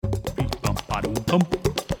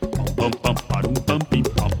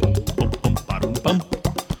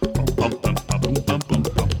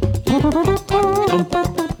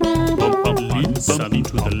Listen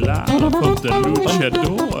to the laugh of the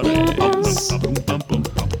luchadores.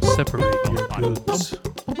 Separate your goods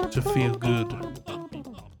to feel good.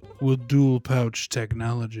 With dual pouch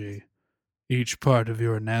technology, each part of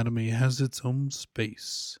your anatomy has its own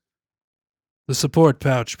space. The support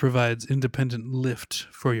pouch provides independent lift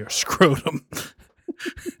for your scrotum,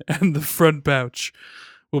 and the front pouch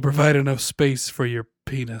will provide enough space for your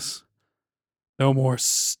penis. No more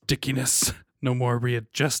stickiness, no more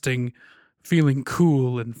readjusting, feeling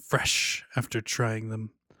cool and fresh after trying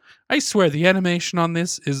them. I swear the animation on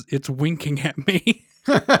this it's winking at me.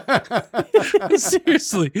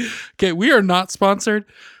 Seriously. Okay, we are not sponsored,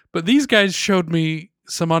 but these guys showed me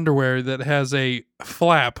some underwear that has a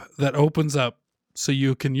flap that opens up so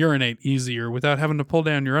you can urinate easier without having to pull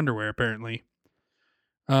down your underwear, apparently.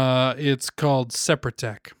 It's called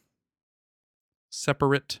Separatec.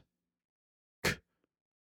 Separate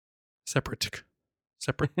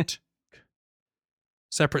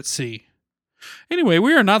C. Anyway,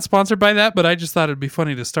 we are not sponsored by that, but I just thought it'd be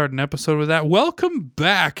funny to start an episode with that. Welcome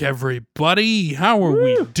back, everybody. How are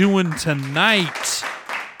we doing tonight?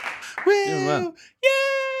 Doing well. Yay!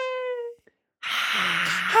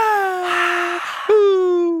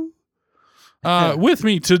 With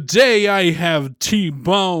me today, I have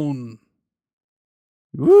T-Bone.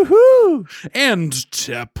 Woohoo! And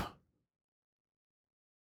Tep.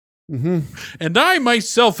 Mm-hmm. And I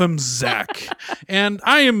myself am Zach. And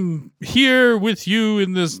I am here with you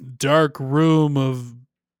in this dark room of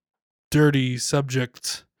dirty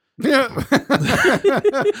subjects. Yeah.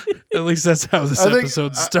 At least that's how this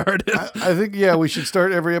episode started. I think, we should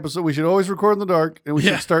start every episode. We should always record in the dark, and we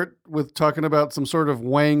should start with talking about some sort of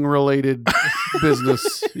Wang-related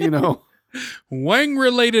business,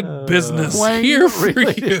 Wang-related business here for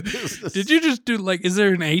you. Business. Did you just do, is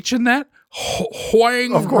there an H in that?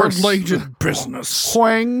 Wang-related business.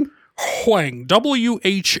 Huang. Huang. W-H-A-N-G.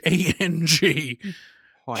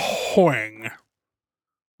 Huang.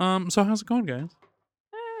 So how's it going, guys?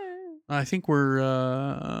 I think we're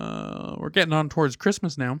getting on towards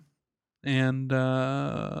Christmas now. And what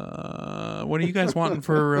are you guys wanting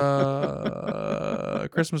for a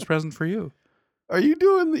Christmas present for you? Are you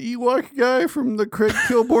doing the Ewok guy from the Craig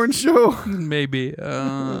Kilborn show? Maybe.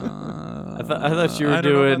 I thought you were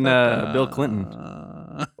doing Bill Clinton.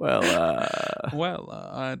 Well,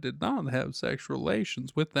 I did not have sexual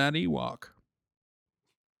relations with that Ewok.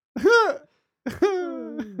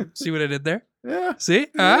 See what I did there? Yeah. See?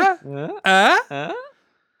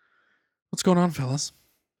 What's going on, fellas?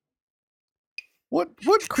 What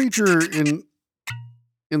creature in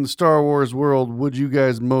the Star Wars world would you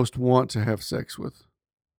guys most want to have sex with?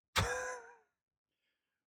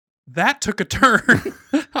 That took a turn.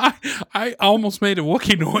 I almost made a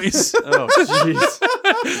Wookiee noise. Oh,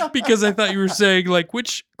 jeez. Because I thought you were saying,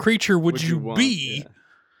 which creature would you be? Yeah.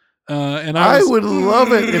 And I would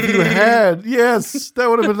love it if you had. Yes, that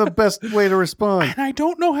would have been the best way to respond. And I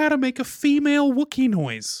don't know how to make a female Wookiee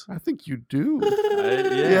noise. I think you do. Yeah.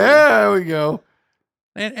 There we go.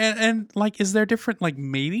 And is there different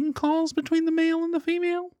mating calls between the male and the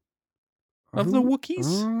female of the Wookiees?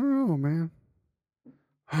 I don't know, man.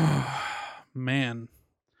 Man,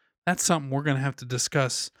 that's something we're gonna have to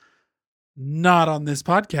discuss. Not on this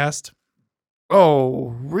podcast.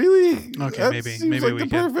 Oh, really? Okay, that maybe seems we like the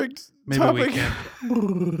can. perfect Maybe topic. We can.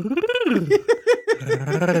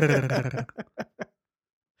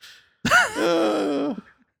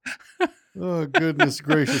 Oh, goodness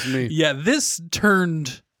gracious me. Yeah, this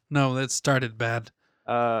turned. No, that started bad.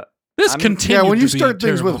 This I'm- continued. Yeah, when you to be start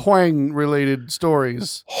things terrible. with Huang-related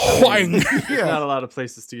stories. Huang. Yeah. Not a lot of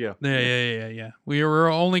places to go. Yeah. We were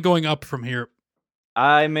only going up from here.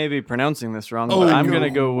 I may be pronouncing this wrong, Oh, but I'm no gonna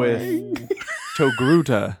go way. with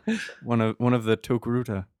Togruta, one of the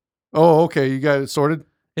Togruta. Oh, okay. You got it sorted?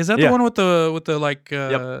 Is that the Yeah. one with the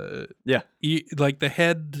Yeah. the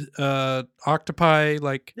head octopi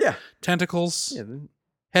tentacles? Yeah.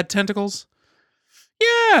 Head tentacles?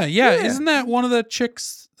 Yeah. Isn't that one of the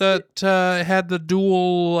chicks that had the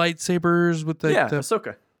dual lightsabers with the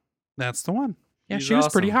Ahsoka. That's the one. Yeah, She's she was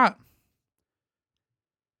pretty awesome.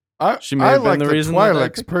 hot. She may I have been like the the reason that I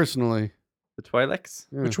Twi'leks picked- personally. The Twi'leks.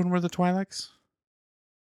 Yeah. Which one were the Twi'leks?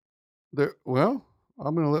 Well,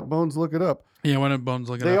 I'm going to let Bones look it up. Yeah, one of Bones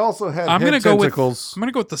look it They up. also had I'm head gonna go with tentacles. I'm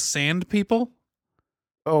gonna go with the sand people.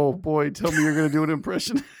 Oh, boy. Tell me you're going to do an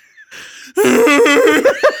impression.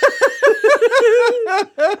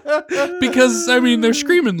 Because they're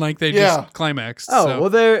screaming like they Yeah. just climaxed. Oh, so. well,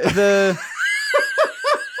 they're the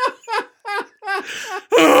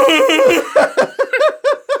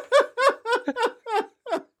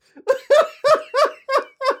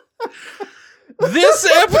This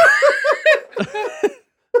episode.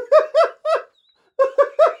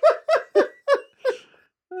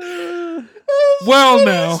 Well,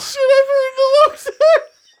 now. Shit I've heard in a long time.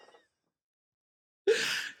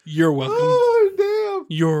 You're welcome. Oh, damn.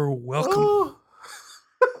 You're welcome. Oh.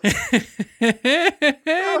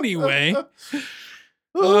 Anyway. Zach,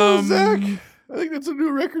 I think that's a new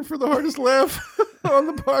record for the hardest laugh on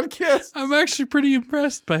the podcast. I'm actually pretty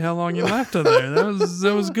impressed by how long you laughed on there.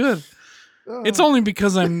 That was good. It's only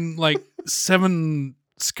because I'm like 7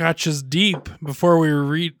 scotches deep before we were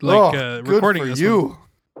good recording for this you. one.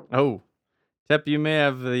 Oh, Tep, you may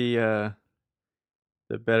have the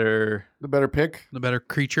better. The better pick. The better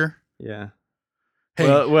creature. Yeah. Hey,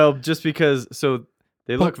 Well, just because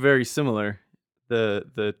they look very similar.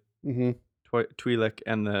 The Mm-hmm. Twi'lek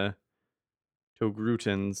and the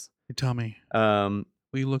Togrutans. hey, Tommy, will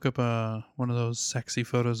you look up one of those sexy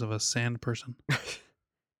photos of a sand person?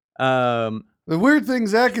 The weird thing,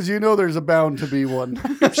 Zach, is there's a bound to be one.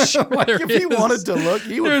 Sure Like there if he is. wanted to look,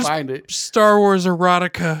 he would There's find it. Star Wars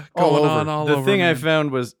erotica All going over. on all the over. thing I man.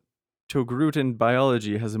 found was Togrutan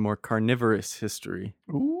biology has a more carnivorous history.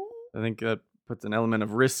 Ooh. I think that puts an element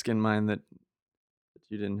of risk in mind that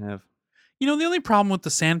you didn't have. The only problem with the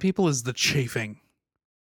sand people is the chafing.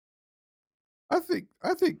 I think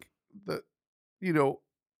that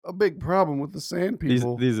a big problem with the sand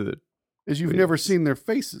people These are the is you've never seen their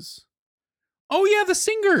faces. Oh yeah, the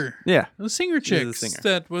singer. yeah. The singer She was a chicks. singer.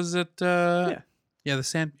 That was it. Yeah, the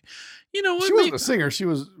sand. You know what? She wasn't a singer. She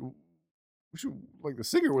like the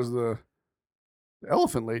singer was the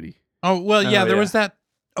elephant lady. Oh well, yeah. Oh, There yeah. was that.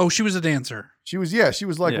 Oh, she was a dancer. She was like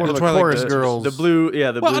Yeah. one of That's the why I like chorus the- girls. The blue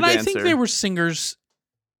Well, blue and dancer. I think they were singers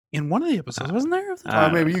in one of the episodes, wasn't there? Of the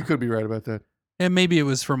Maybe you could be right about that. and maybe it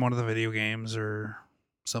was from one of the video games or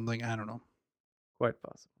something. I don't know. quite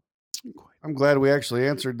possible. I'm glad we actually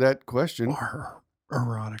answered that question. Or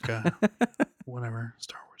erotica, whatever.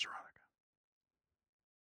 Star Wars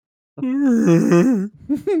erotica.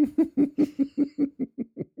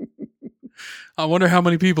 I wonder how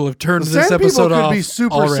many people have turned The this sand episode people could off be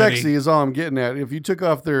super already. sexy, is all I'm getting at. If you took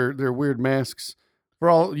off their weird masks, for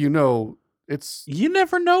all you know, it's You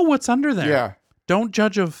never know what's under there. yeah, Don't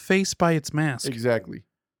judge a face by its mask. exactly.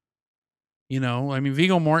 I mean,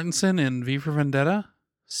 Viggo Mortensen in V for Vendetta,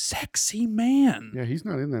 sexy man. Yeah, he's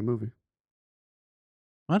not in that movie.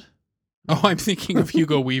 What? Oh, I'm thinking of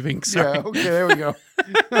Hugo Weaving. Sorry. Yeah, okay, there we go.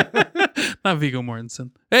 Not Viggo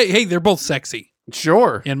Mortensen. Hey, they're both sexy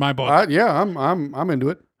Sure. in my book. Yeah, I'm into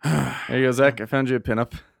it. There you go, Zach. I found you a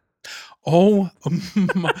pinup. Oh,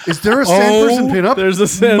 my. Is there a sand person pinup? There's a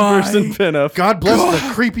sand my person pinup. God bless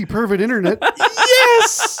the creepy pervert internet.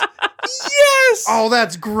 Yes! Yes! Oh,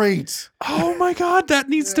 that's great. Oh my God, that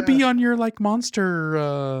needs to be on your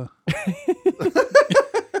monster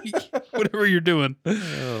whatever you're doing.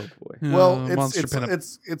 Oh boy. Well, monster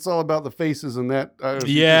pinup. it's all about the faces, and that as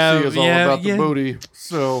you Yeah, can see, is all yeah, about yeah. the booty.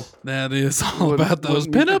 So That is all Wouldn't- about those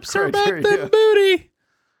wouldn't meet the pinups are about the criteria. booty.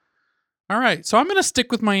 All right, so I'm going to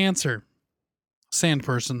stick with my answer. Sand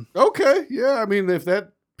person, okay, yeah. I mean, if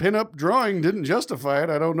that pinup drawing didn't justify it,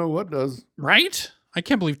 I don't know what does. right? I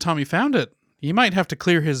can't believe Tommy found it. He might have to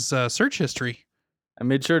clear his search history. I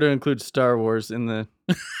made sure to include Star Wars in the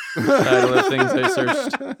title of things I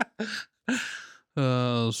searched.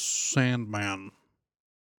 Sandman.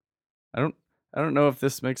 I don't know if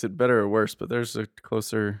this makes it better or worse, but there's a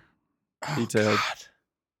closer detailed. God.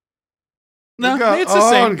 No, It got it's the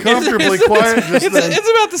same. uncomfortably quiet just It's, then. it's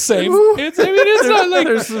about the same. Ooh. It's not like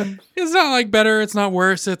There's some- it's not like better. It's not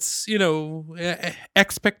worse. It's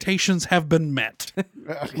expectations have been met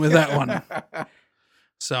with that one.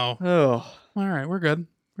 So Oh, all right, we're good.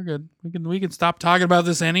 We're good. We can stop talking about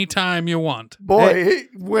this anytime you want. Boy, it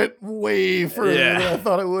went way further Yeah. than I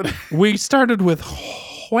thought it would. We started with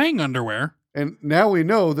Hwang underwear. And now we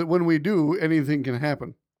know that when we do, anything can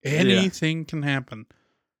happen. Anything can happen.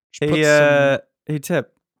 Just put hey,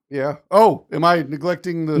 Tip. Yeah. Oh, am I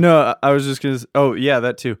neglecting the? No, I was just gonna. Oh, yeah,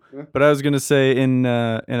 that too. Yeah. But I was gonna say in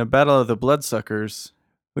a battle of the Bloodsuckers,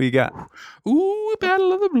 who you got? Ooh,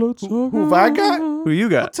 Battle of the Bloodsuckers. Who have I got? Who you I'll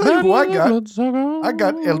got? tell you who I got. I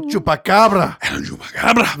got El Chupacabra, El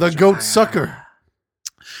Chupacabra. the goat sucker.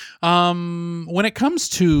 When it comes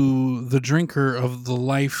to the drinker of the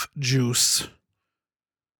life juice,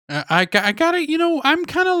 I got it. I'm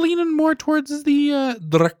kind of leaning more towards the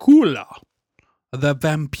Dracula, the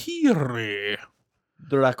vampire.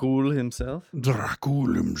 Dracul himself.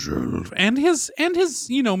 Dracula himself, and his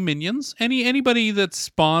minions. Anybody that's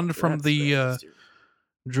spawned from the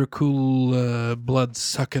Dracul blood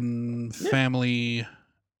sucking family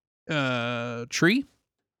tree.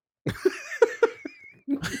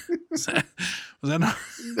 Was that not?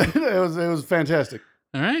 it was fantastic.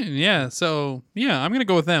 All right, yeah. So yeah, I'm gonna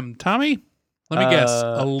go with them. Tommy, let me guess,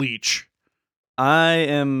 a leech. I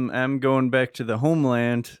am going back to the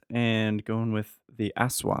homeland and going with the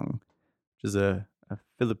aswang, which is a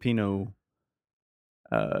Filipino,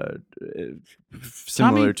 similar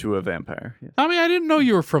Tommy? to a vampire. Yeah. Tommy, I didn't know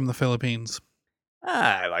you were from the Philippines.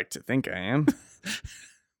 I like to think I am.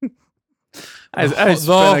 The spent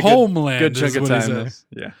a homeland good chunk is of what he time there. says.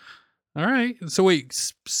 Yeah. All right. So wait,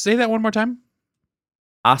 say that one more time.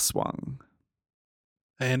 Aswang.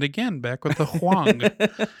 And again, back with the Huang.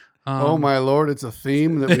 Oh my lord, it's a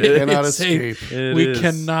theme that we cannot it's a- escape. We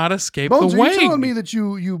cannot escape Bones, the are Wang. you telling me that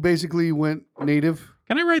you basically went native?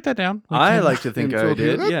 Can I write that down? We I cannot- like to think in I Filipino?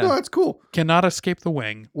 did. That- Yeah. No, that's cool. cannot escape the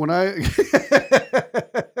Wang. When I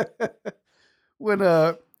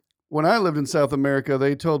when I lived in South America,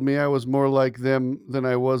 they told me I was more like them than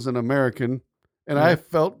I was an American, and I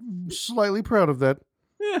felt slightly proud of that.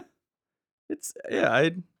 Yeah.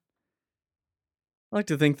 I'd like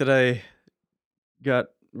to think that I got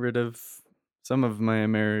rid of some of my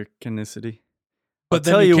Americanicity. But I'll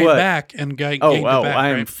then tell you you came what. back and gained Oh, it back,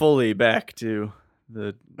 I'm right? fully back to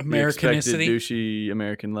the expected Americanicity? douchey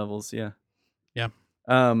American levels. Yeah. Yeah.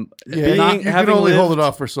 Yeah, Being, you can having only hold it lived-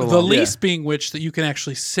 off for so long. The least being which that you can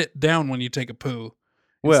actually sit down when you take a poo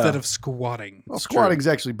instead Well, of squatting. Well, squatting's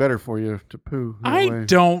actually better for you to poo. that I way.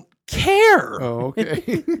 don't care. Oh,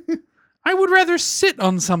 okay. I would rather sit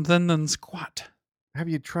on something than squat. Have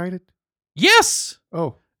you tried it? Yes,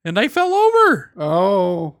 Oh, and I fell over.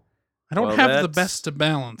 oh. I don't Well, have the that's- best of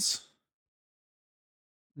balance.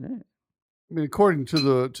 yeah. I mean, according to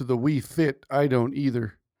the Wii Fit, I don't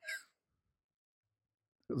either.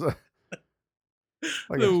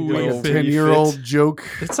 Like The Wii a Fit. 10-year-old joke.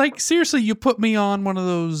 It's like, seriously, you put me on one of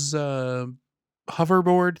those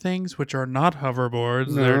hoverboard things, which are not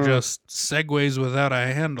hoverboards. They're No. just segways without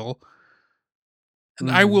a handle.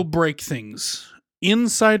 And I will break things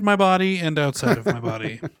inside my body and outside of my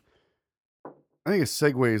body. I think a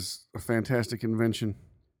Segway is a fantastic invention.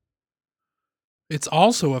 It's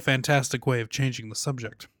also a fantastic way of changing the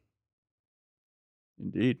subject.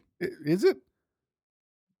 Indeed. Is it?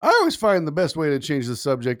 I always find the best way to change the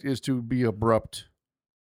subject is to be abrupt.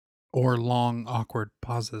 Or long, awkward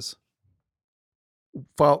pauses.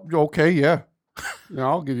 Okay, yeah. Yeah,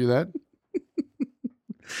 I'll give you that.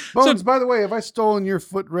 Bones, by the way, have I stolen your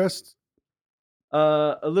footrest?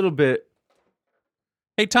 A little bit.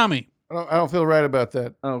 Hey, Tommy, I don't feel right about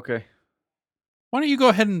that. Oh, okay. why don't you go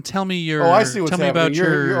ahead and tell me your... Oh, I see what's tell me happening. about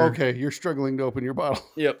You're okay. You're struggling to open your bottle.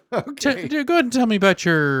 Yep. Okay. Go ahead and tell me about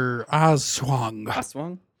your Aswang.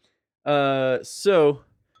 Aswang. So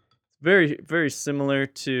very, very similar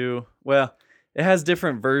to, well, it has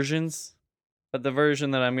different versions, but the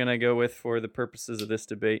version that I'm gonna go with for the purposes of this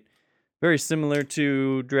debate, very similar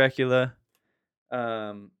to Dracula,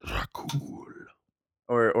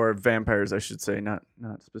 or vampires, I should say, not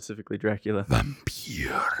specifically Dracula.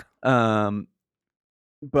 Vampire.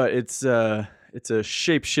 But it's a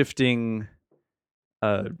shape-shifting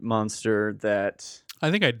monster that I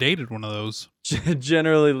think I dated one of those.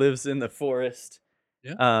 generally lives in the forest.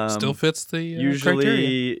 Yeah. Still fits the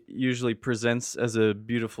criteria. Usually presents as a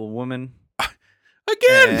beautiful woman.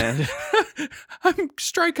 Again! I'm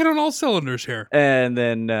striking on all cylinders here. And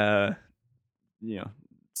then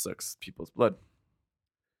sucks people's blood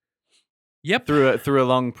Yep. through a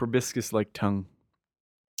long proboscis like tongue.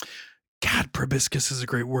 God, proboscis is a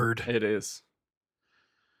great word. It is.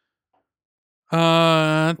 Tip.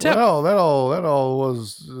 Well, that all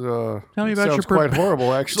was. Tell me about your sounds quite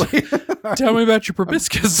horrible, actually. Tell me about your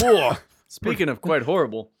proboscis. Speaking of quite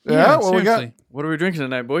horrible, Yeah, well, we got. seriously. what are we drinking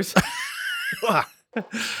tonight, boys?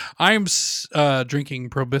 I'm drinking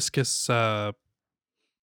proboscis. No,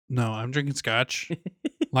 I'm drinking scotch.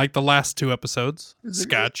 Like the last two episodes.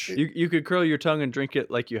 Scotch. You could curl your tongue and drink it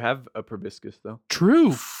like you have a proboscis, though.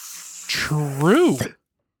 True.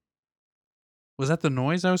 Was that the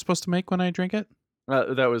noise I was supposed to make when I drink it?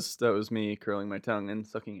 That was me curling my tongue and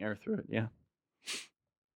sucking air through it. Yeah.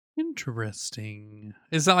 Interesting.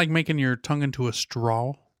 Is that like making your tongue into a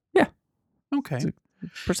straw? Yeah. Okay.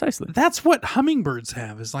 Precisely. That's what hummingbirds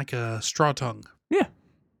have, is like a straw tongue. Yeah.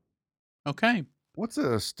 Okay. What's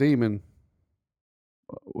a stamen?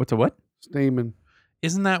 What's a what? Stamen.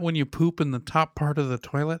 Isn't that when you poop in the top part of the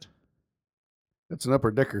toilet? That's an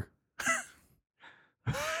upper decker.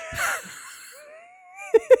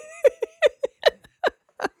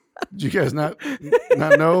 Did you guys not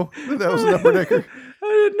know that was an upper decker? I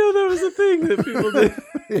didn't know that was a thing that people did.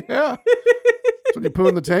 Yeah. That's when you poo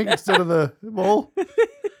in the tank instead of the bowl.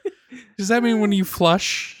 Does that mean when you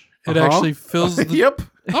flush, it Uh-huh. actually fills the... Yep.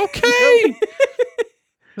 Okay.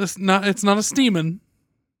 It's not a steamin'.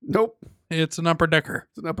 Nope. It's an upper decker.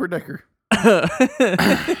 It's an upper decker.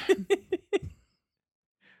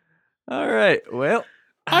 All right. Well,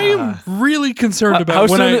 I am really concerned how about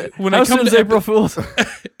when I how come soon's to April Fool's?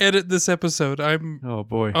 edit this episode. Oh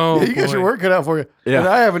boy. Oh, Yeah, you got boy. your work cut out for you. Yeah. And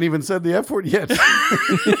I haven't even said the F word yet.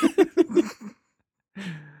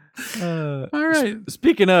 All right.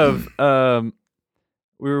 Speaking of,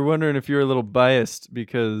 we were wondering if you were a little biased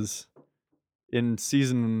because in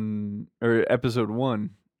episode 1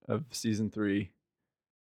 of season 3,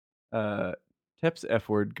 Tep's F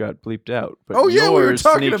word got bleeped out. But Oh, yeah, we were yours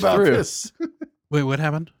talking sneaked about through. this. Wait, what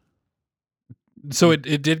happened? So it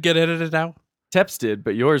did get edited out? Tep's did,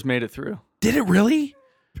 but yours made it through. Did it really?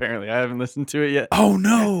 Apparently, I haven't listened to it yet. Oh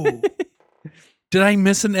no. Did I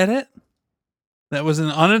miss an edit? That was an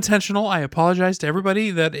unintentional. I apologize to everybody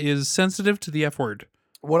that is sensitive to the F word.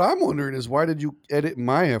 What I'm wondering is why did you edit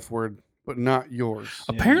my F word, but not yours?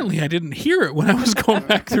 Apparently, I didn't hear it when I was going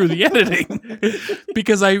back through the editing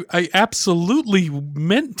because I absolutely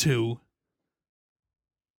meant to.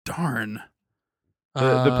 Darn.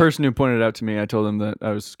 The person who pointed it out to me, I told him that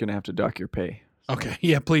I was going to have to dock your pay. Okay,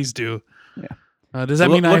 yeah, please do. Yeah. Does So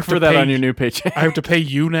that mean I look have for to that pay, on your new paycheck? I have to pay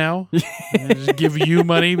you now? Just give you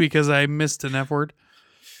money because I missed an F word?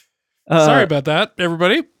 Sorry about that,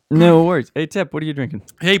 everybody. No worries. Hey, Tep, what are you drinking?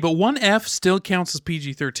 Hey, but one F still counts as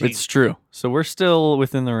PG-13. It's true. So we're still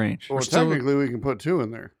within the range. Well, still- technically, we can put 2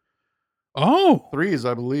 in there. Oh, 3 is,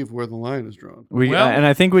 I believe, where the line is drawn. Well- And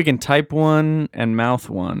I think we can type 1 and mouth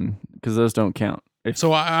 1 because those don't count. If,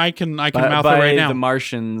 so I can mouth by it right now. the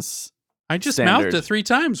Martians. I just standard. mouthed it 3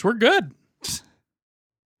 times. We're good.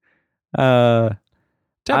 Uh,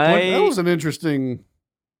 Tep, That was an interesting...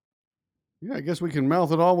 Yeah, I guess we can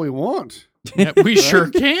mouth it all we want. yeah, we sure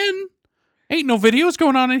can. Ain't no videos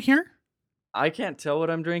going on in here. I can't tell what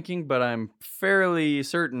I'm drinking, but I'm fairly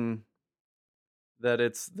certain that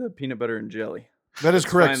it's the peanut butter and jelly. That is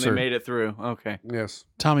correct, Finally sir. made it through. Okay. Yes.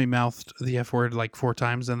 Tommy mouthed the F word like 4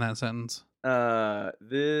 times in that sentence.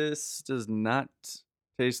 This does not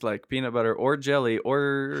taste like peanut butter or jelly,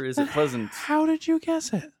 or is it pleasant? How did you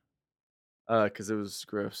guess it? Because it was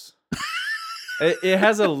gross. It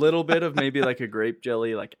has a little bit of maybe like a grape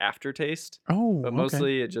jelly like aftertaste, Oh, but okay.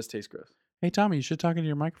 mostly it just tastes gross. Hey, Tommy, you should talk into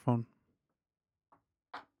your microphone.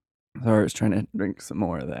 Sorry, I was trying to drink some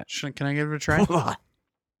more of that. Can I give it a try? I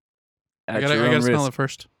At gotta your own smell risk. it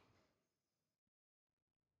first.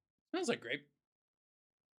 Smells like grape.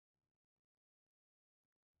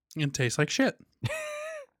 It tastes like shit.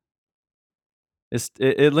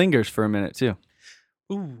 It lingers for a minute too.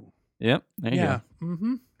 Ooh. Yep. There you Yeah. go.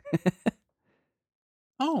 Mm-hmm.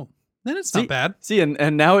 Oh, then it's See- not bad. See,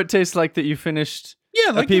 and now it tastes like that you finished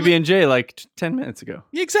Yeah, a PB&J like 10 minutes ago.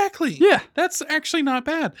 exactly. Yeah. That's actually not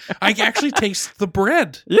bad. I actually taste the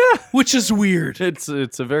bread, Yeah. which is weird. It's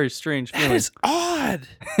a very strange That feeling. is odd.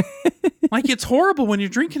 Like, it's horrible when you're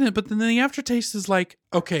drinking it, but then the aftertaste is like,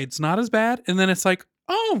 okay, it's not as bad. And then it's like,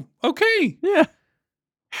 oh, okay. Yeah.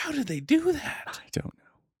 How did they do that? I don't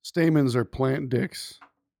know. Stamens are plant dicks,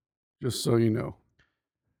 just so you know.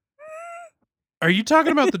 Are you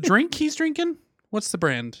talking about the drink he's drinking? What's the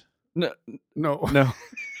brand? No. No. No.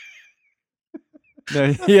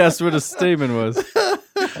 No, he asked what a stamen was.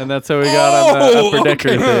 And that's how we got on the upper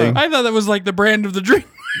decker thing. I thought that was like the brand of the drink.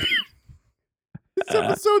 This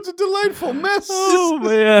episode's a delightful mess. Oh,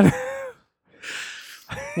 man.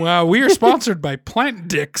 Wow, we are sponsored by Plant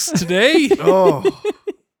Dicks today. Oh,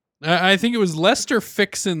 I think it was Lester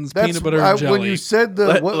Fixin's that's peanut butter and jelly. when you said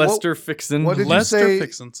the Lester Fixin. what did you Lester say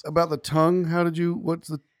Fixin's. about the tongue? How did you? What's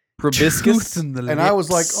the? Probiscus. Tooth in the And I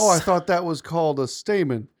was like, lips. oh, I thought that was called a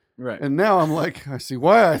stamen, Right. and now I'm like, I see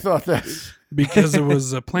why I thought that. Because it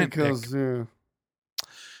was a plant dick. Because yeah.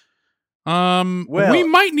 Well- we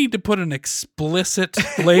might need to put an explicit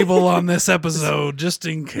label on this episode just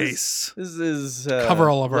in case. This is Cover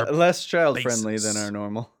all of our less child friendly bases. than our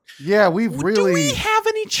normal. Yeah, we've Do really. we have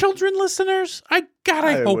any children listeners? I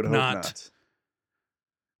hope would not.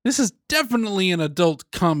 This is definitely an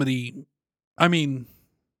adult comedy. I mean,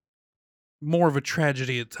 more of a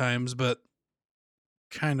tragedy at times, but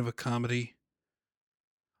kind of a comedy.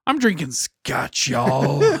 I'm drinking scotch,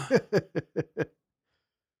 y'all.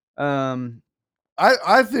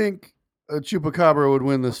 I think a chupacabra would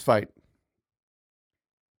win this fight.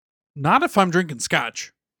 Not if I'm drinking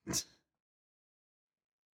scotch.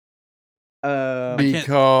 Um, can't-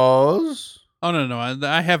 Because Oh no,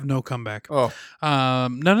 I have no comeback. Oh, No. I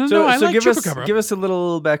like Chupacabra. give us a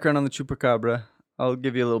little background on the Chupacabra. I'll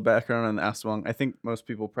give you a little background on the Aswang. I think most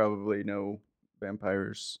people probably know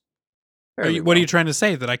vampires. What are you trying to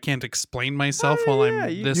say? That I can't explain myself while yeah, I'm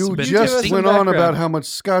you- this you bit just tipsy? went some on about background. how much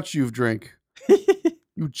scotch you've drank.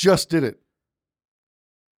 You just did it.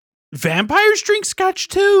 Vampires drink scotch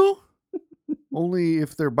too. Only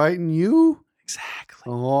if they're biting you. Exactly.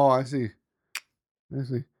 Oh, I see. I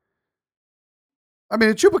see. I mean,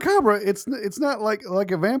 a chupacabra, it's not like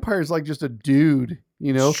a vampire is like just a dude,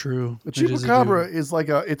 you know. It's true. A It is a chupacabra dude. is like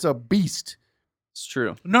it's a beast. It's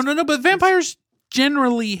true. No. But vampires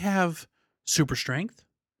generally have super strength.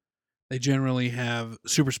 They generally have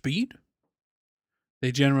super speed.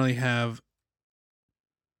 They generally have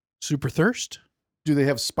super thirst. Do they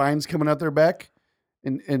have spines coming out their back,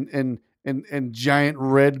 and giant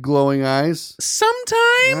red glowing eyes?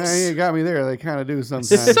 Sometimes. You got me there. They kind of do sometimes.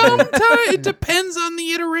 Sometimes it depends on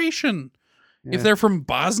the iteration. Yeah. If they're from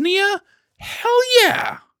Bosnia, hell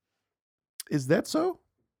yeah. Is that so?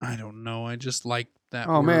 I don't know. I just like that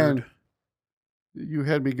Oh word. man, you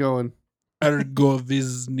had me going.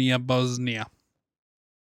 Ergoviznia, Bosnia.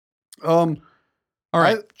 Um, All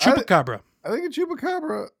right, I- Chupacabra. I think a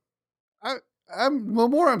chupacabra. The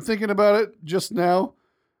more I'm thinking about it just now,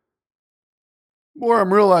 more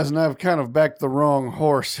I'm realizing I've kind of backed the wrong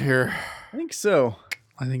horse here. I think so.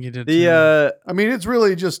 I think you did The too. I mean, it's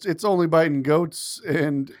really just it's only biting goats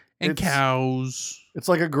and And it's, cows. It's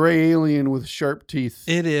like a gray alien with sharp teeth.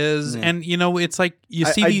 It is, Yeah. and it's like you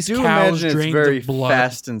see I these do cows imagine it's drain very the blood.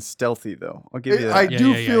 fast and stealthy, though. I'll give you that. I Yeah, do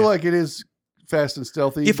yeah, feel yeah. like it is fast and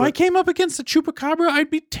stealthy. If I but- came up against a chupacabra, I'd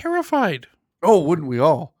be terrified. oh, wouldn't we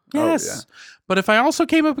all? Oh, Yes, yeah. but if I also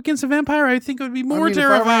came up against a vampire, I think I would be more I mean, If I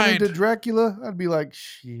ran terrified. into Dracula, I'd be like,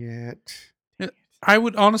 shit. I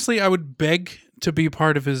would beg to be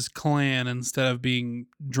part of his clan instead of being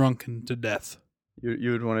drunken to death.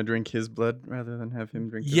 You would want to drink his blood rather than have him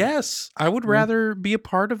drink yours? Yes, I would rather be a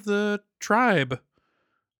part of the tribe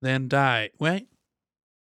than die. Wait,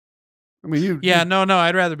 I mean, you. yeah, no,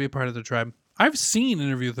 I'd rather be a part of the tribe. I've seen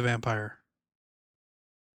Interview with the Vampire.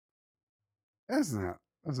 That's not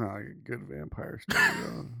like a good vampire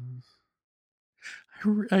story.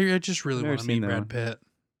 though. I just really Never want to seen meet that Brad one. Pitt.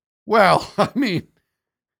 Well, I mean,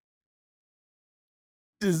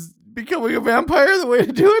 is becoming a vampire the way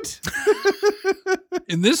to do it?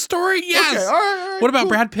 In this story, yes. Okay, all right, What about cool.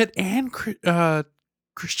 Brad Pitt and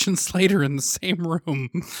Christian Slater in the same room?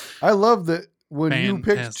 I love that when you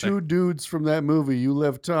picked Fantastic. two dudes from that movie, you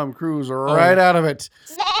left Tom Cruise right out of it.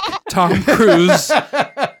 Tom Cruise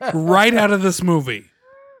right out of this movie.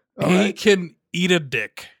 All He right. can eat a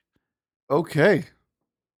dick. Okay.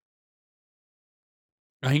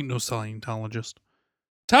 I ain't no Scientologist.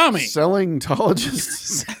 Tommy.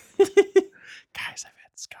 Sellingtologist. Guys, I've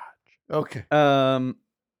had scotch. Okay.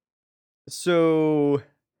 So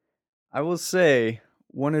I will say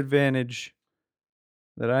one advantage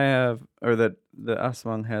that I have, or that the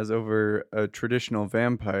Aswang has over a traditional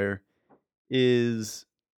vampire, is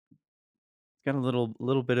it's got a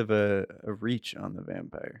little bit of a reach on the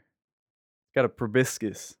vampire. It's got a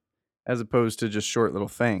proboscis as opposed to just short little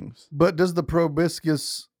fangs. But does the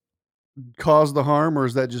proboscis cause the harm, or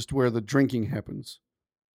is that just where the drinking happens?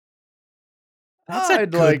 That's a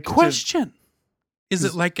I'd good like to- question. Is it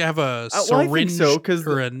 'Cause- like have a well, I think syringe so, 'cause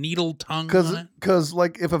or the- a needle tongue on it? Because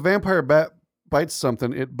like if a vampire bites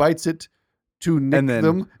something, it bites it to nick And then-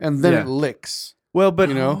 them, and then yeah. it licks. Well, but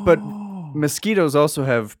You know? but Oh. mosquitoes also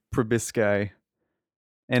have proboscis,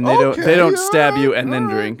 and they Okay, don't stab you alright, and then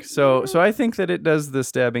alright, drink. So I think that it does the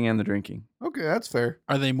stabbing and the drinking. Okay, that's fair.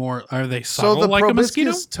 Are they So subtle the like a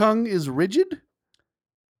mosquito? proboscis tongue is rigid,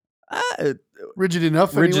 Ah, rigid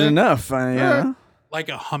enough. rigid anyway? enough. Yeah. Alright. Like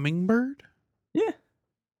a hummingbird? Yeah.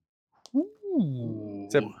 Ooh.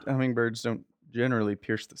 Except hummingbirds don't generally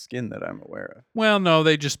pierce the skin that I'm aware of. Well, no,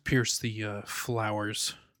 they just pierce the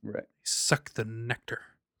flowers. Right. Suck the nectar.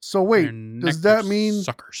 So wait, They're does nectar that mean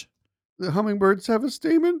suckers? the hummingbirds have a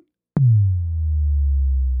stamen?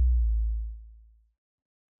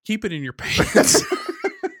 Keep it in your pants.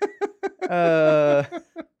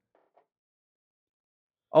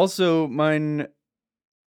 Also, mine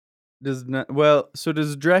does not. Well, so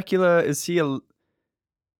does Dracula? Is he a?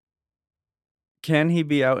 Can he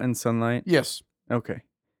be out in sunlight? Yes, Okay.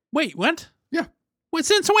 Wait, what? Yeah. What?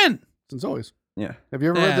 Since when? since always. Yeah. Have you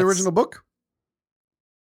ever read the That's- original book?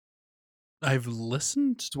 I've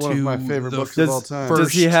listened It's to one of my favorite the books Does- of all time.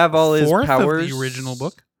 does he first have all his fourth powers? of the original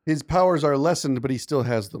book? His powers are lessened, but he still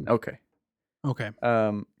has them. Okay. Okay.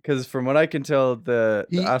 Because from what I can tell, the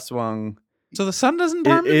He- Aswang So the sun doesn't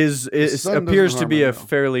harm him? is sun doesn't appears to harm be him, a no.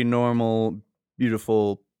 fairly normal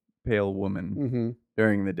beautiful pale woman Mm-hmm.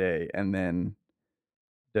 during the day, and then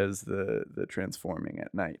does the transforming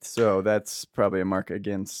at night. So that's probably a mark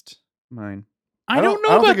against mine. I don't know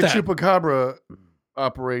I don't about think that. a chupacabra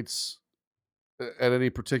operates at any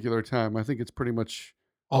particular time. I think it's pretty much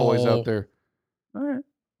always Oh, out there. All right.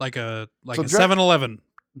 like a So 7-Eleven,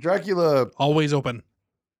 Dracula, always open.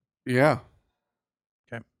 yeah.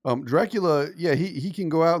 Okay. Dracula, yeah, he can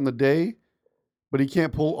go out in the day, but he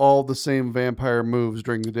can't pull all the same vampire moves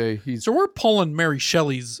during the day. He's So we're pulling Mary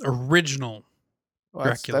Shelley's original.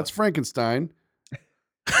 Dracula. That's Frankenstein.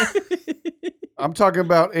 I'm talking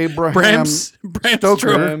about Abraham Bram Stoker.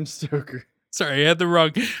 Stoker. Bram Stoker. Sorry, I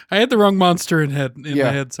had the wrong monster in the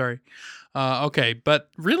Yeah. head. Sorry. Okay, but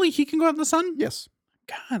really, he can go out in the sun. Yes,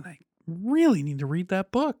 God, I really need to read that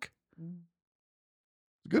book.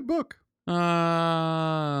 good book.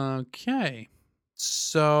 Okay.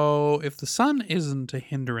 So if the sun isn't a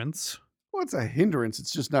hindrance, Well, it's a hindrance.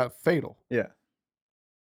 It's just not fatal. Yeah.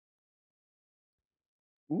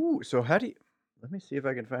 Ooh, so how do you... Let me see if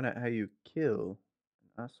I can find out how you kill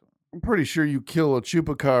an Aswang. I'm pretty sure you kill a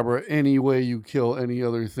chupacabra any way you kill any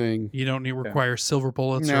other thing. you don't need require silver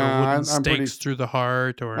bullets Nah, or wooden I'm pretty- stakes through the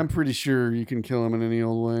heart, or I'm pretty sure you can kill him in any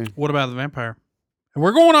old way. what about the vampire? And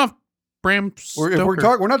we're going off Bram Stoker.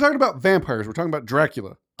 We're not talking about vampires. We're talking about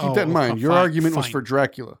Dracula. Keep that in mind. Your argument was for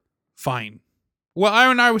Dracula. Fine. Well,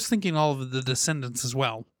 I was thinking all of the descendants as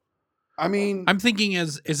well. I mean, I'm thinking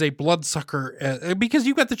as a bloodsucker, because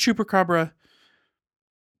you've got the chupacabra,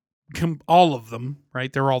 all of them,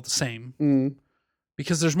 right? They're all the same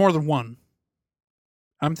because there's more than one.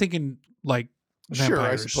 I'm thinking like vampires. sure,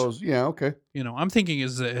 I suppose. Yeah, okay. You know, I'm thinking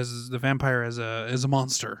as the vampire as a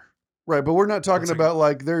monster. Right, but we're not talking That's about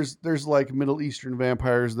like there's like Middle Eastern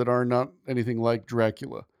vampires that are not anything like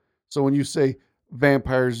Dracula. So when you say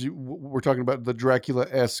vampires, we're talking about the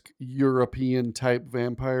Dracula-esque European type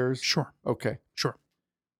vampires. Sure, Okay. sure,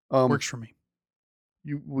 Um, works for me.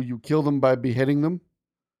 will you kill them by beheading them?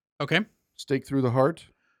 Okay, Stake through the heart?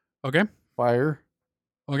 okay, Fire?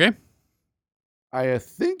 okay. I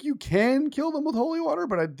think you can kill them with holy water,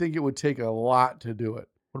 but I think it would take a lot to do it.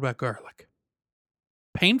 What about garlic?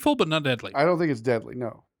 Painful but not deadly. I don't think it's deadly.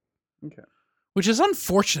 No. Okay. Which is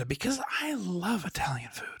unfortunate because I love Italian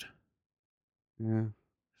food. Yeah.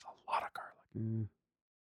 There's a lot of garlic.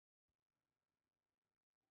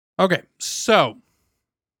 yeah. Okay, so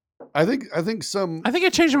I think some. I think I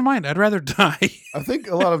changed my mind. I'd rather die I think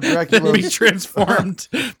a lot of than be Dracula's. transformed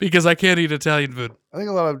because I can't eat Italian food. I think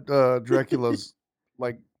a lot of Dracula's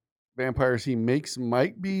like vampires he makes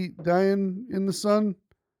might be dying in the sun.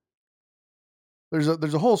 There's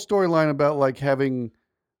a whole storyline about like having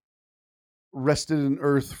rested in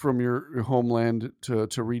earth from your homeland to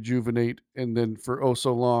rejuvenate, and then for oh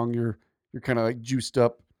so long you're kind of like juiced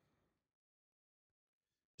up.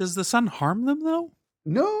 Does the sun harm them though?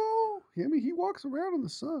 No, I mean he walks around in the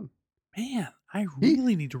sun. Man, I He-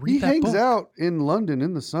 really need to He read that hangs book. out in London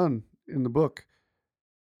in the sun in the book.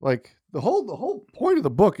 Like the whole point of the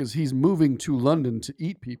book is he's moving to London to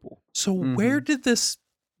eat people. So where did this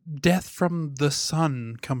death from the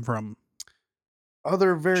sun come from?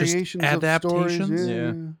 Other variations of adaptations? stories.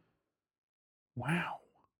 Yeah. Wow.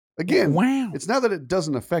 Again, Wow. it's not that it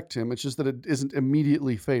doesn't affect him. It's just that it isn't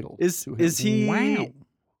immediately fatal. Is to him. is he Wow.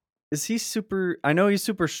 is he super? I know he's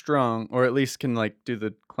super strong, or at least can like do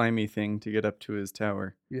the climby thing to get up to his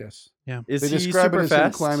tower. Yes. Is They he describe it super as him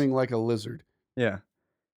fast? climbing like a lizard. Yeah.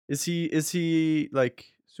 Is he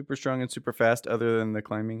like super strong and super fast other than the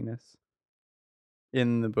climbingness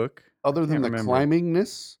in the book? Other than Can't the remember.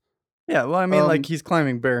 climbingness, Yeah, well, I mean, Um, like he's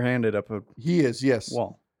climbing barehanded up a he is. Yes.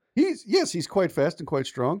 wall. He's quite fast and quite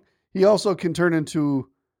strong. He also can turn into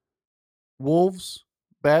wolves,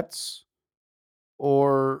 bats,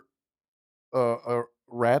 or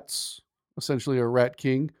rats. Essentially, a rat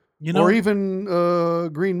king, You know, or even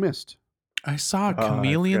green mist. I saw a Oh, I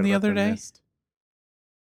chameleon forgot the about other day. mist.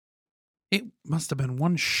 It must have been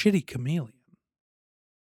one shitty chameleon.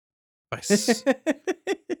 If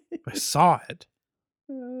I saw it.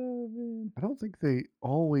 Oh, man. I don't think they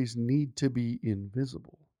always need to be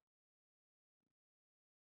invisible.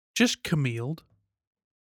 Just cameled.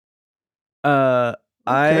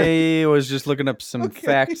 I was just looking up some Okay.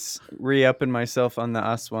 facts, re-upping myself on the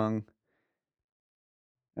Aswang.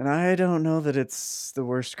 And I don't know that it's the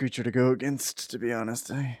worst creature to go against, to be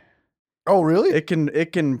honest. Oh, really? It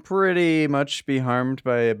can pretty much be harmed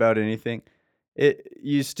by about anything.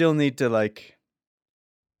 You still need to like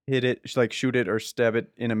hit it, like shoot it or stab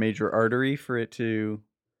it in a major artery for it to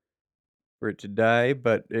die,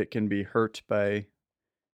 but it can be hurt by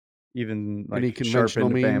even Any like conventional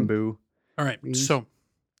sharpened mean? bamboo. All right. Means- So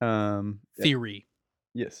Theory.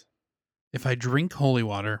 Yes. If I drink holy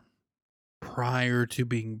water prior to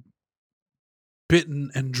being bitten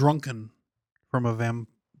and drunken from a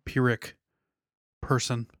vampiric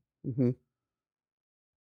person, Mm-hmm.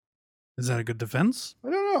 is that a good defense? I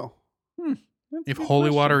don't know. That's a If good holy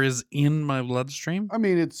question. water is in my bloodstream? I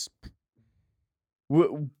mean, it's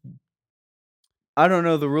I don't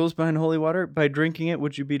know the rules behind holy water. By drinking it,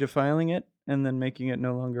 would you be defiling it and then making it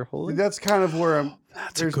no longer holy? that's kind of where I'm.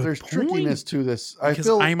 That's a good There's point. trickiness to this. I Because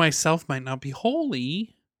feel. I myself might not be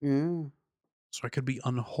holy, Yeah. so I could be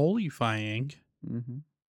unholifying Mm-hmm.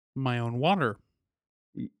 my own water.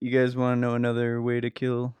 You guys want to know another way to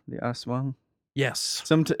kill the aswang? Yes.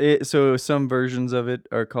 So some versions of it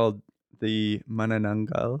are called the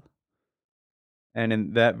manananggal, and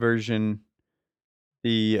in that version,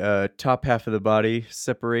 the top half of the body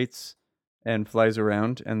separates and flies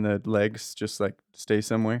around, and the legs just like stay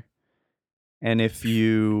somewhere. And if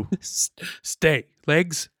you, Stay.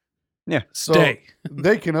 Legs? yeah, So Stay.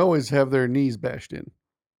 they can always have their knees bashed in.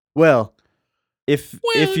 well, if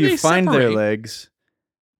Well, you they find their separate. legs,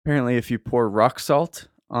 apparently, if you pour rock salt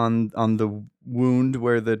on the wound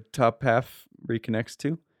where the top half reconnects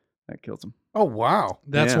to, that kills them. Oh wow.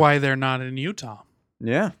 That's Yeah. why they're not in Utah.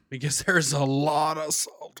 Yeah. Because there's a lot of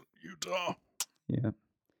salt in Utah. Yeah.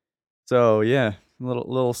 So yeah,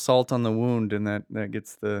 little salt on the wound, and that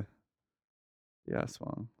gets the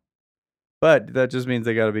aswang. But that just means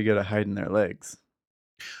they got to be good at hiding their legs.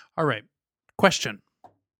 All right. Question.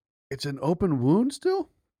 It's an open wound still.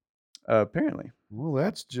 Apparently, Well,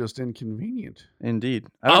 that's just inconvenient. indeed.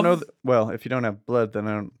 I don't know. Of- Well, if you don't have blood, then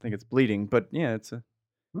I don't think it's bleeding. But yeah, it's a.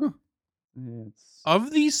 Huh. Yeah, it's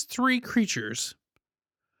Of these three creatures,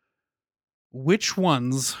 which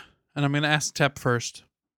ones, and I'm going to ask Tep first,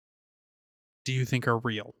 do you think are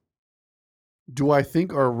real? Do I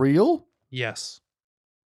think are real? Yes.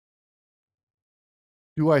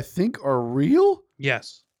 Do I think are real?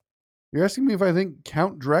 Yes. You're asking me if I think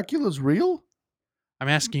Count Dracula's real? I'm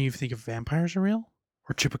asking you if you think vampires are real?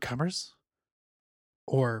 Or chupacabras?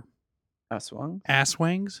 Or aswang.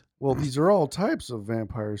 asswangs? Well, these are all types of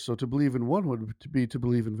vampires, so to believe in one would be to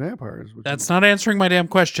believe in vampires. Which That's not answering my damn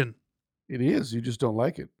question. It is. You just don't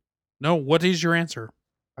like it. No, what is your answer?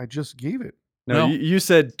 I just gave it. No, No. You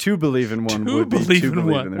said to believe in one To would be believe to in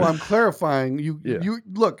believe one. in the Well, I'm clarifying. You Yeah.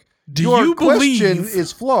 look. Do your you question believe?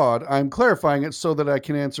 is flawed. I'm clarifying it so that I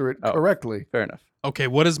can answer it Oh. correctly. Fair enough. Okay,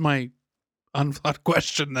 what is my unflawed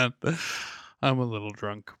question then? I'm a little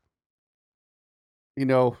drunk. You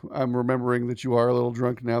know, I'm remembering that you are a little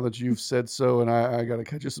drunk now that you've said so, and I got to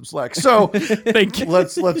cut you some slack. So Thank you.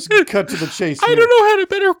 let's cut to the chase I here. don't know how to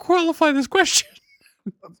better qualify this question.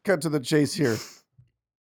 Let's cut to the chase here.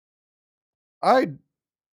 I,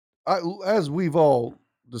 as we've all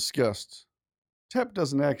discussed, Tep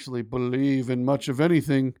doesn't actually believe in much of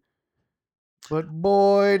anything, but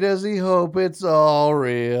boy, does he hope it's all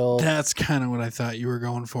real. That's kind of what I thought you were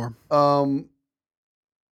going for.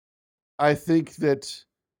 I think that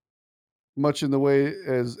much in the way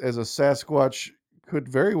as a Sasquatch could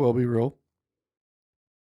very well be real,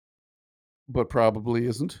 but probably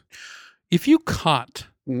isn't. If you caught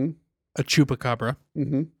Mm-hmm. a chupacabra,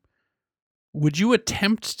 Mm-hmm. would you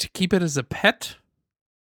attempt to keep it as a pet?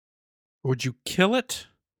 Or would you kill it?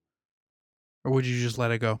 Or would you just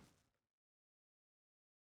let it go?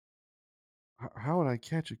 How would I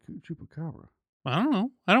catch a chupacabra? I don't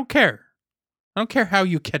know. I don't care. I don't care how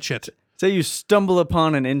you catch it. Say you stumble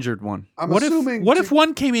upon an injured one. I'm What assuming if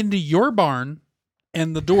one came into your barn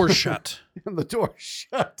and the door shut the door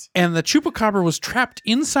shut? and the chupacabra was trapped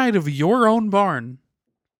inside of your own barn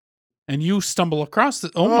and you stumble across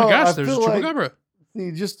it? Oh my Oh, gosh, I there's a feel like- chupacabra.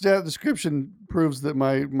 See, just that description proves that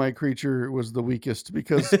my creature was the weakest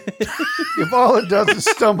because if all it does is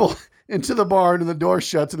stumble into the barn and the door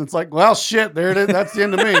shuts and it's like, well, shit, there it is. That's the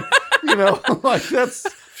end of me. You know, like that's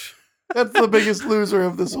the biggest loser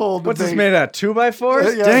of this whole debate. What's this made out?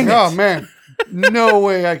 2x4s? Yeah, Dang oh it! man, no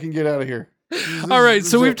way I can get out of here. All right,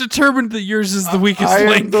 so we've determined that yours is the weakest I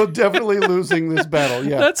am link. definitely losing this battle.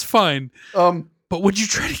 Yeah. That's fine. Um, But would you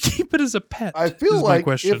try to keep it as a pet? I feel is my like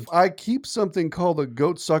question. if I keep something called a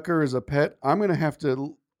goat sucker as a pet, I'm gonna have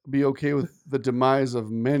to be okay with the demise of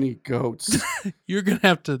many goats. You're going to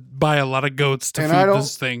have to buy a lot of goats to And I feed don't-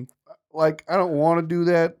 this thing. Like I don't want to do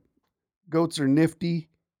that. Goats are nifty.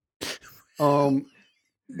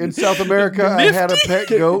 In South America, I had a pet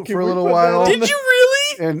goat Can for a we little put that while, on Did you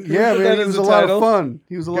really? and we yeah, put man, that he as was a a lot of title? fun.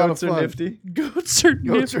 He was a lot of Goats are fun. nifty. Goats are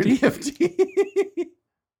Goats nifty. are nifty.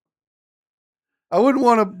 I wouldn't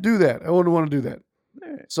want to do that. I wouldn't want to do that.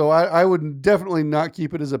 Alright. So I would definitely not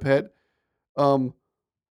keep it as a pet.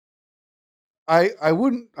 I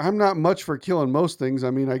wouldn't. I'm not much for killing most things. I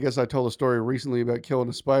mean, I guess I told a story recently about killing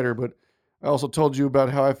a spider, but I also told you about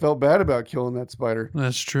how I felt bad about killing that spider.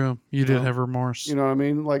 That's true. You did Well, have remorse. You know what I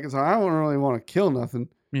mean? Like, it's, I don't really want to kill nothing,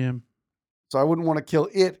 Yeah. so I wouldn't want to kill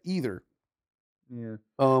it either. Yeah.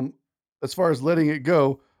 As far as letting it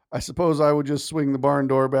go, I suppose I would just swing the barn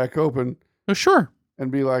door back open Oh, sure. and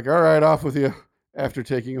be like, "All right, off with you," after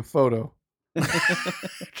taking a photo.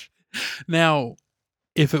 Now,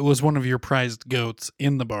 if it was one of your prized goats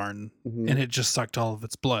in the barn Mhm. and it just sucked all of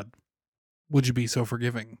its blood, would you be so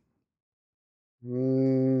forgiving?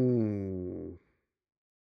 Mm.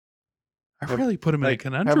 I Have- really put him like,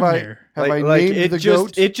 in a Have conundrum I here. have I like named it the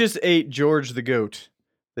just goat? it just ate George the goat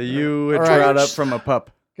that you had All right. brought up from a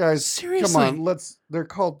pup. Guys, Seriously. come on. They're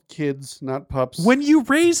called kids, not pups. When you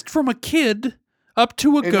raised from a kid up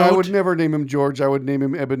to a and goat, I would never name him George. I would name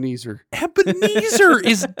him Ebenezer. Ebenezer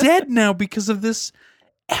is dead now because of this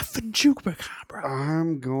effing chupacabra.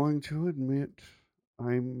 I'm going to admit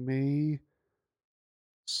I may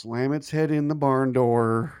slam its head in the barn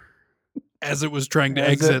door As it was trying to as,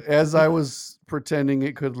 exit. as I was pretending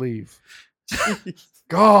it could leave.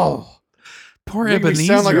 Gall. Poor Making me Ebenezer.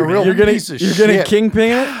 sound like a real You're gonna piece of you're gonna shit.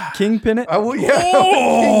 kingpin it? Kingpin it? I would, yeah, I would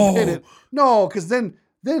Oh! kingpin it. No, because then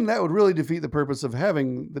that would really defeat the purpose of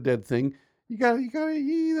having the dead thing.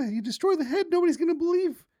 You destroy the head. Nobody's gonna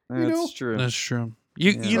believe. That's know? true. That's true.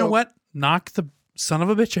 You Yeah. you know So- what? Knock the son of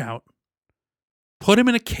a bitch out. Put him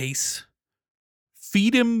in a case.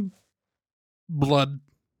 Feed him blood.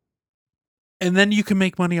 And then you can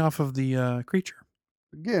make money off of the creature.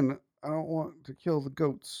 Again, I don't want to kill the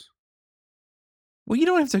goats. Well, you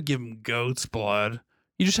don't have to give him goat's blood.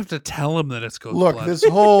 You just have to tell him that it's goat's Look, blood. this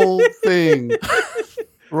whole thing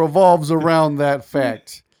revolves around that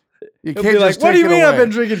fact. You He'll can't be like, just "What do take you it mean I've away." been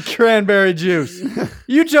drinking cranberry juice?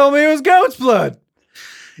 You told me it was goat's blood."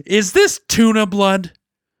 Is this tuna blood?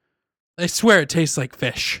 I swear it tastes like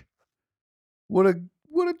fish. Would a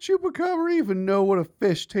chupacabra even know what a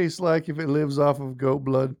fish tastes like if it lives off of goat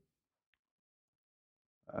blood?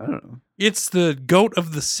 I don't know. It's the goat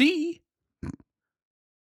of the sea.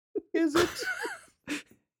 Is it?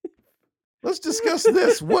 Let's discuss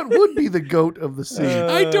this. What would be the goat of the sea?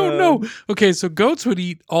 I don't know. Okay, so goats would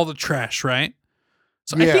eat all the trash, right?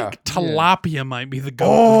 So I Yeah. think tilapia might be the goat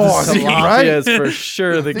Oh, of the sea. tilapia. Right? Tilapia is for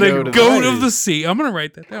sure the The goat, The of goat the of sea. the sea. I'm gonna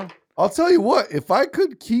write that down. I'll tell you what, if I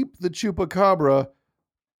could keep the chupacabra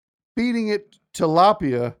feeding it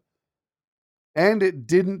tilapia and it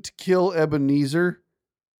didn't kill Ebenezer,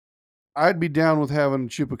 I'd be down with having a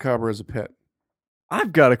chupacabra as a pet.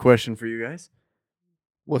 I've got a question for you guys.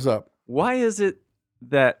 What's up? Why is it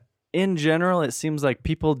that in general it seems like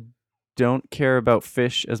people don't care about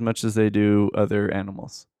fish as much as they do other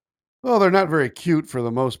animals? Well, they're not very cute for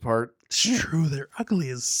the most part. It's true. They're ugly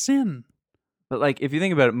as sin. But like if you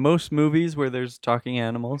think about it, most movies where there's talking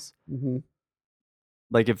animals, Mm-hmm.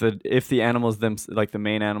 like if the animals like the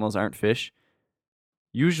main animals aren't fish,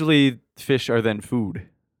 usually fish are then food.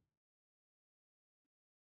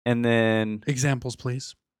 And then Examples,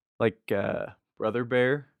 please. like Brother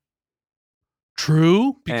Bear,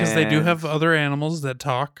 True, because they do And have other animals that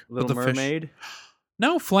talk. but Little the fish- Mermaid.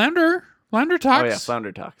 No, flounder. Flounder talks. Oh yeah,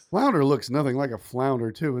 flounder talks. Flounder looks nothing like a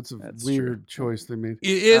flounder, too. It's a That's weird choice they made.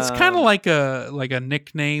 It's kind of Um, like a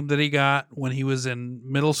nickname that he got when he was in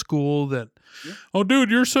middle school. That, Yeah. oh, dude,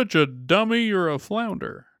 you're such a dummy. You're a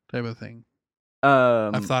flounder type of thing.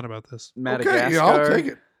 I've thought about this. Madagascar. Okay, yeah, I'll take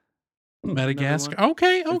it. Madagascar. one.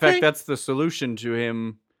 Okay. In fact, that's the solution to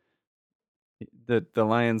him. The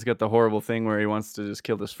lion's got the horrible thing where he wants to just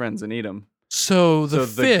kill his friends and eat them. so the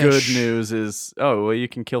So fish. the good news is, oh well, you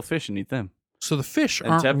can kill fish and eat them. So the fish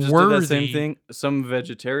And aren't Tep just worthy. did that same thing. Some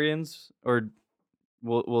vegetarians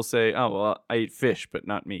will say, oh well, I eat fish but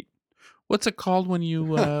not meat. What's it called when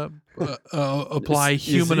you apply You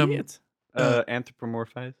human? see it?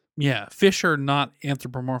 Anthropomorphize. Yeah, fish are not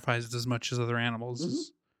anthropomorphized as much as other animals.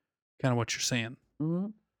 Is kind of what you're saying.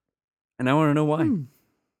 And I want to know why. Hmm.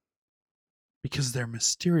 Because they're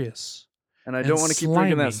mysterious. And I And don't want to keep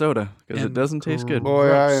drinking slimy that soda because it and doesn't taste good. Boy,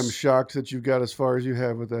 I am Gross. shocked that you've got as far as you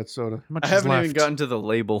have with that soda. How much I is haven't left? even gotten to the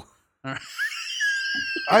label.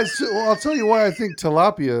 I'll tell you why I think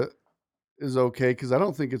tilapia is okay, because I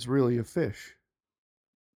don't think it's really a fish.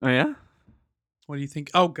 Oh yeah. What do you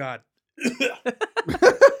think? Oh God!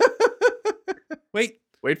 Wait,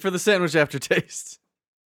 Wait for the sandwich aftertaste.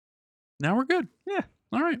 now we're good. Yeah.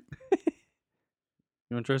 All right.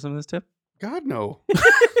 You want to try some of this tip? God, no.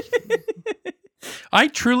 I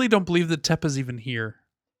truly don't believe that Tep is even here.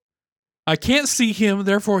 I can't see him,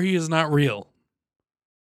 therefore he is not real.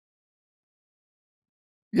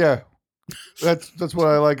 Yeah, That's what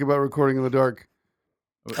I like about recording in the dark.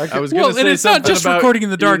 I was gonna Well, say and it's not something just about recording in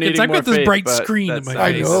the you dark. It's needing I've more got this faith, bright but screen in that's my not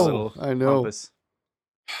I face. a know, little I know. pompous.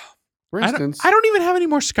 For I instance, don't even have any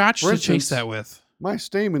more scotch For to chase instance- that with. my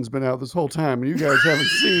staмен's been out this whole time, and you guys haven't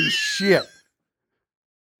seen shit,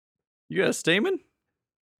 You got a stamen?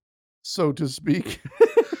 so to speak.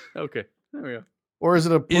 Okay, there we go. Or is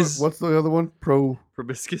it a what's the other one?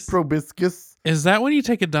 Proboscis. Probiscus. Is that when you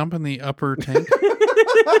take a dump in the upper tank?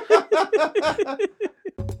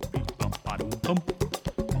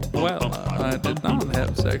 Well, I did not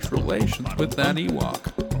have sex relations with that Ewok.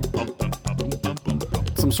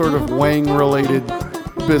 Some sort of Wang-related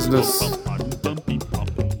business.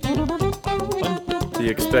 The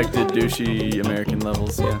expected douchey American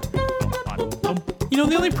levels, yeah. You know,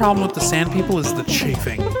 the only problem with the sand people is the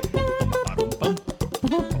chafing.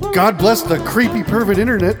 God bless the creepy pervert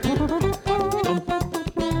internet.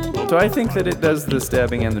 So I think that it does the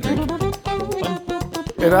stabbing and the drinking.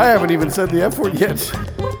 And I haven't even said the F word yet.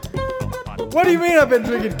 What do you mean I've been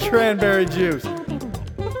drinking cranberry juice?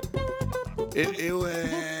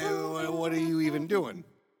 What are you even doing?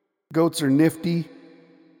 Goats are nifty.